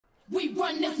We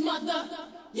run this mother,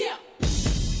 yeah.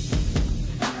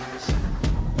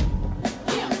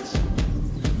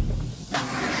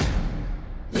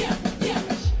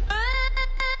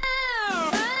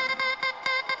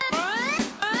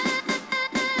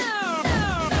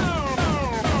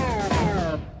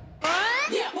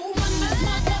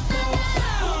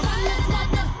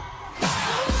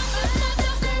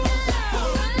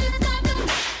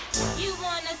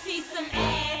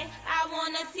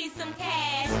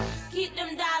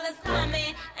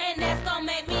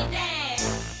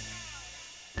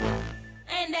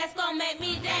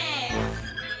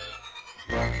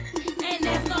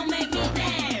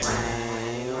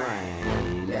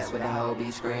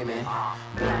 Screaming,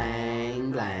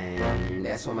 blang, blang,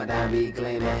 that's when my dime be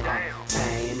gleaming.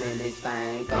 Came in this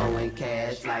thing, throwing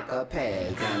cash like a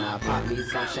peg. Then I pop me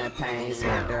some champagne,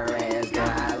 smack her ass, then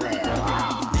I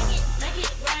laugh. Make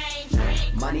it rain,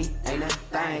 drink. Money ain't a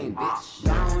thing, bitch.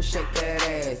 Don't shake that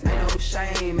ass, ain't no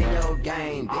shame in your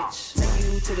game, bitch. Take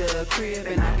you to the crib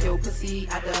and knock your pussy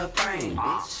out the frame,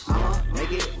 bitch. I'ma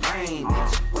make it rain,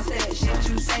 bitch. What's that shit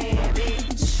you saying,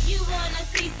 bitch? You wanna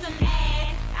see some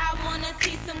ass, I wanna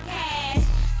see some cash.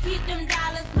 Keep them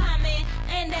dollars coming,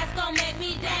 and that's gonna make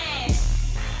me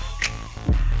dance.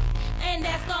 And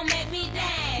that's gonna make me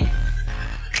dance.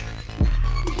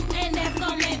 And that's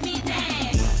gonna make me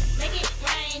dance. Make it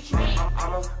rain, drink.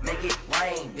 I'ma make it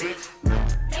rain, bitch.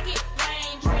 Make it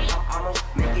rain, drink. I'ma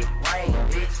make it rain,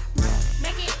 bitch.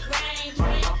 Make it rain,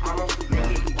 drink. I'ma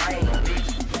make it rain, bitch.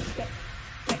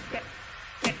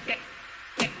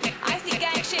 Icy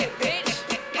gang shit, bitch.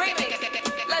 Remix.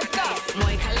 Let's go.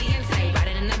 Muy caliente,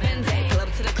 riding in the Benz. Pull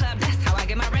up to the club, that's how I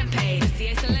get my rent paid. Si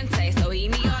excelente, so he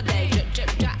eat me all day. Drip,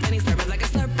 drip, drop, and he serve it like a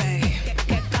slurpee.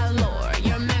 Get galore.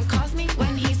 Your man calls me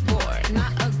when he's bored.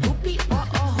 Not a groupie or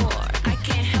a whore. I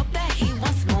can't help that he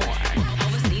wants more.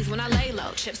 Overseas when I lay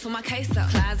low, chips with my queso.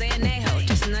 Clase and Neho,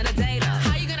 just another day though.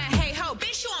 How you gonna hate ho?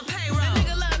 Bitch, you on payroll. That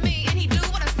nigga love me and he do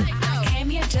what I say so. I came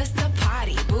here just to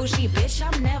party. Bougie bitch,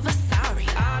 I'm never sorry.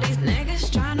 All these niggas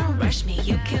tryna rush me.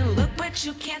 You can look, but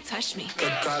you can't touch me. Qué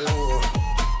calor.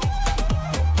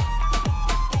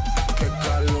 Qué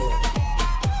calor.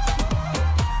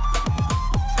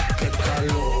 Qué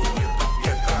calor.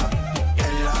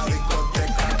 En la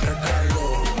discoteca, qué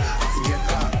calor.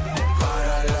 Llega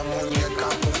para la muñeca,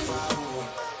 por favor.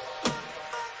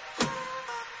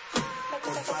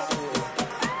 Por favor.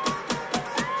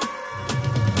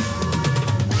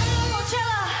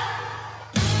 Coachella.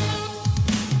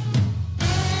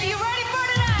 Are you ready for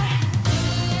tonight?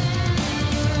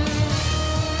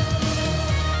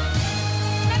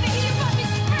 Let me hear you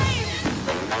fucking scream.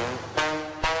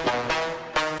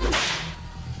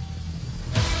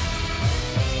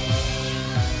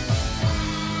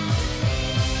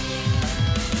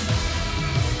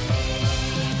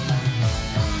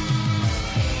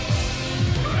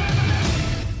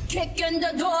 Kick in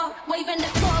the door, waving the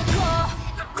claw.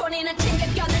 꺼내는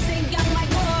챙겨견을 생각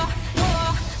말고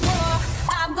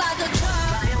아봐도 쳐.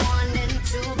 Buy one and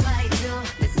two, buy two.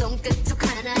 내 손끝 툭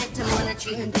하나에 다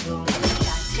무너지는 중.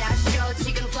 다시 하쇼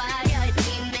지금